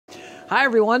Hi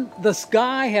everyone, the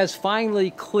sky has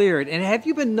finally cleared, and have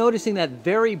you been noticing that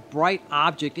very bright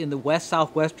object in the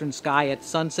west-southwestern sky at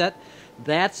sunset?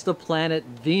 That's the planet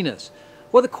Venus.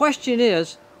 Well, the question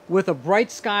is, with a bright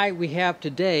sky we have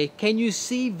today, can you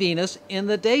see Venus in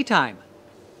the daytime?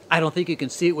 I don't think you can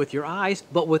see it with your eyes,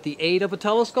 but with the aid of a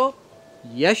telescope,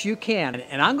 yes you can,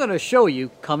 and I'm going to show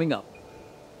you coming up.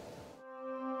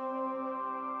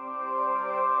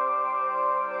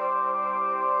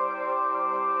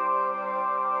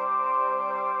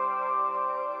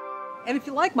 And if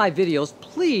you like my videos,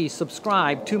 please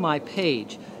subscribe to my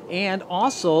page and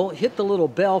also hit the little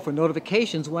bell for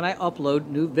notifications when I upload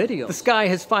new videos. The sky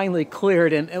has finally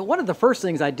cleared, and one of the first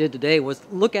things I did today was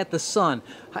look at the sun.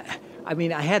 I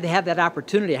mean, I had to have that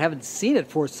opportunity. I haven't seen it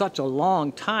for such a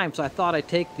long time, so I thought I'd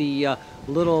take the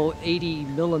little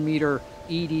 80mm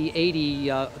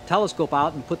ED80 telescope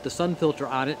out and put the sun filter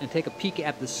on it and take a peek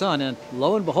at the sun, and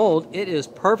lo and behold, it is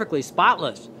perfectly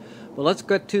spotless. But let's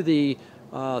get to the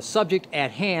subject at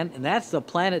hand, and that's the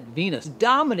planet Venus,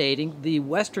 dominating the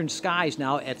western skies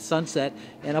now at sunset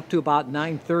and up to about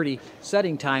 9:30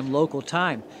 setting time, local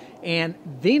time. And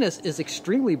Venus is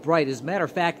extremely bright. As a matter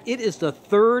of fact, it is the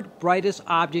third brightest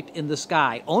object in the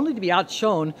sky, only to be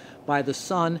outshone by the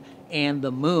sun and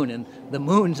the moon. And the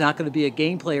moon's not going to be a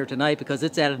game player tonight because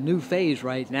it's at a new phase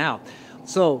right now.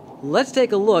 So let's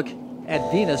take a look at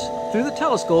Venus through the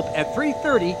telescope at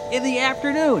 3:30 in the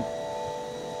afternoon.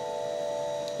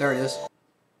 There it is.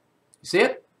 You see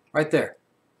it? Right there.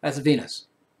 That's Venus.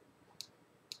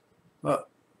 Oh,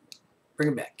 bring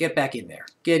it back. Get back in there.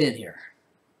 Get in here.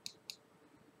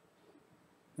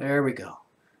 There we go.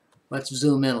 Let's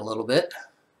zoom in a little bit.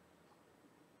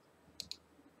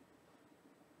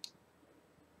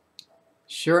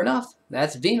 Sure enough,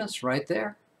 that's Venus right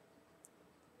there.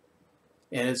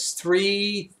 And it's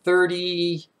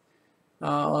 3:30.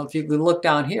 If you can look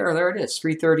down here, there it is.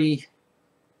 3:39.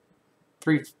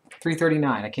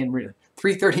 I can't read it.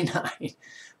 3:39.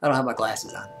 I don't have my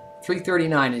glasses on.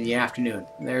 3:39 in the afternoon.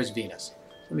 There's Venus.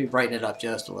 Let me brighten it up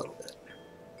just a little bit.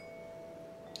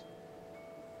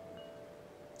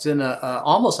 It's in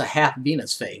almost a half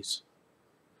Venus phase.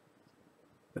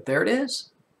 But there it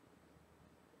is.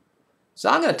 So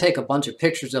I'm going to take a bunch of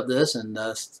pictures of this and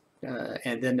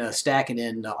then stack it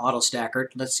in Auto Stacker.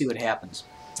 Let's see what happens.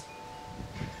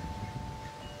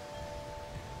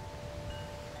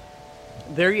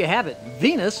 There you have it,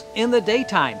 Venus in the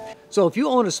daytime. So if you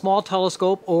own a small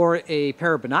telescope or a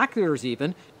pair of binoculars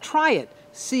even, try it.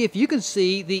 See if you can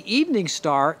see the evening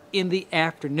star in the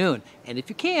afternoon. And if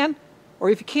you can, or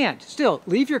if you can't, still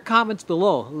leave your comments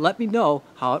below. Let me know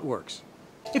how it works.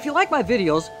 If you like my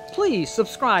videos, please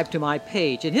subscribe to my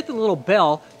page and hit the little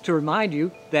bell to remind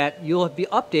you that you'll be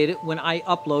updated when I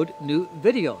upload new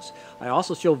videos. I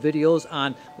also show videos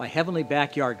on my heavenly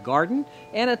backyard garden,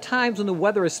 and at times when the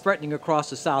weather is threatening across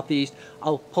the southeast,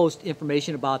 I'll post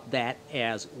information about that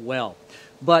as well.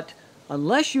 But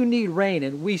unless you need rain,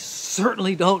 and we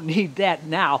certainly don't need that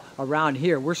now around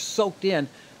here, we're soaked in.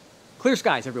 Clear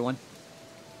skies, everyone.